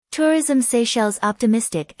Tourism Seychelles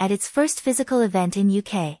optimistic at its first physical event in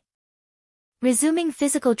UK. Resuming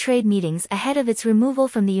physical trade meetings ahead of its removal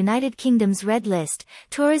from the United Kingdom's Red List,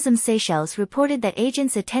 Tourism Seychelles reported that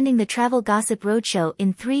agents attending the Travel Gossip Roadshow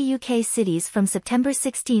in 3 UK cities from September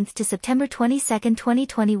 16 to September 22,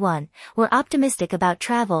 2021, were optimistic about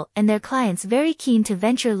travel and their clients very keen to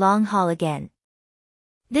venture long haul again.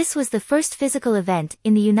 This was the first physical event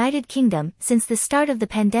in the United Kingdom since the start of the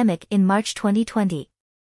pandemic in March 2020.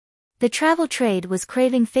 The travel trade was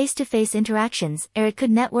craving face-to-face interactions ere it could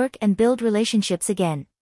network and build relationships again.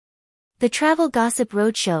 The Travel Gossip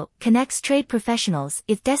Roadshow connects trade professionals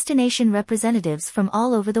with destination representatives from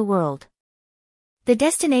all over the world. The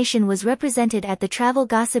destination was represented at the Travel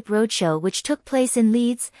Gossip Roadshow, which took place in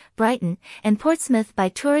Leeds, Brighton, and Portsmouth by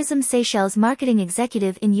Tourism Seychelles marketing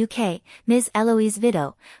executive in UK, Ms. Eloise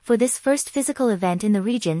Vidot, for this first physical event in the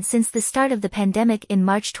region since the start of the pandemic in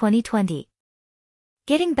March 2020.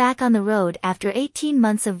 Getting back on the road after 18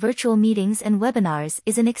 months of virtual meetings and webinars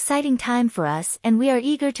is an exciting time for us, and we are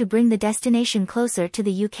eager to bring the destination closer to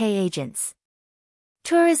the UK agents.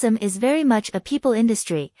 Tourism is very much a people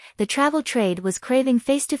industry. The travel trade was craving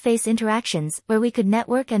face-to-face interactions where we could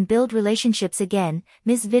network and build relationships again,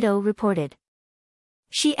 Ms. Vidot reported.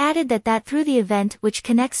 She added that through the event, which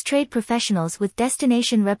connects trade professionals with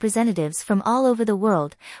destination representatives from all over the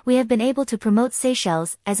world, we have been able to promote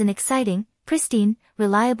Seychelles as an exciting, pristine,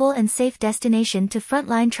 reliable and safe destination to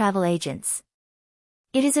frontline travel agents.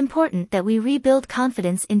 It is important that we rebuild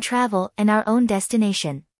confidence in travel and our own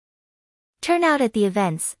destination. Turnout at the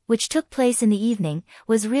events, which took place in the evening,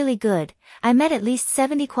 was really good. I met at least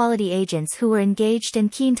 70 quality agents who were engaged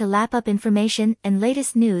and keen to lap up information and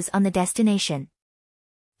latest news on the destination.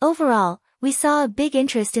 Overall, we saw a big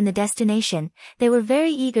interest in the destination. They were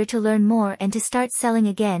very eager to learn more and to start selling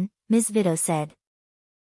again, Ms. Vidot said.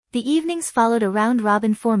 The evenings followed a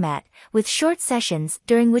round-robin format, with short sessions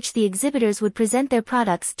during which the exhibitors would present their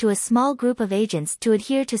products to a small group of agents to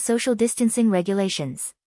adhere to social distancing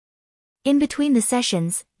regulations. In between the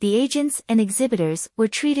sessions, the agents and exhibitors were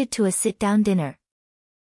treated to a sit-down dinner.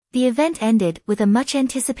 The event ended with a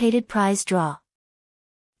much-anticipated prize draw.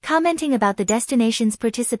 Commenting about the destination's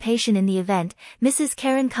participation in the event, Mrs.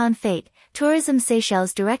 Karen Confate, Tourism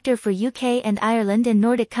Seychelles Director for UK and Ireland and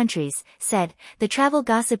Nordic countries, said, "The Travel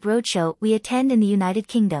Gossip Roadshow we attend in the United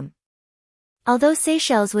Kingdom. Although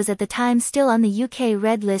Seychelles was at the time still on the UK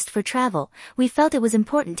Red List for travel, we felt it was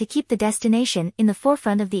important to keep the destination in the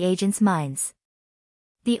forefront of the agents' minds."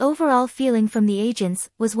 The overall feeling from the agents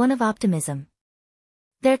was one of optimism.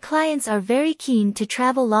 Their clients are very keen to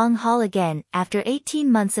travel long haul again after 18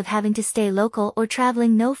 months of having to stay local or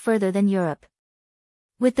traveling no further than Europe.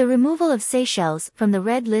 With the removal of Seychelles from the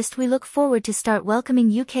Red List, we look forward to start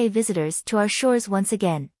welcoming UK visitors to our shores once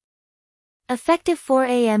again. Effective 4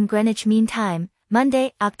 a.m. Greenwich Mean Time,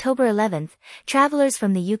 Monday, October 11th, travelers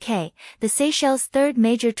from the UK, the Seychelles' third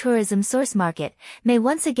major tourism source market, may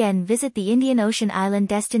once again visit the Indian Ocean island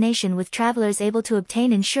destination, with travelers able to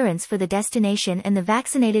obtain insurance for the destination and the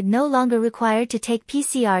vaccinated no longer required to take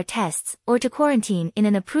PCR tests or to quarantine in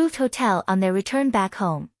an approved hotel on their return back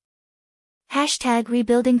home.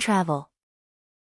 #Rebuilding Travel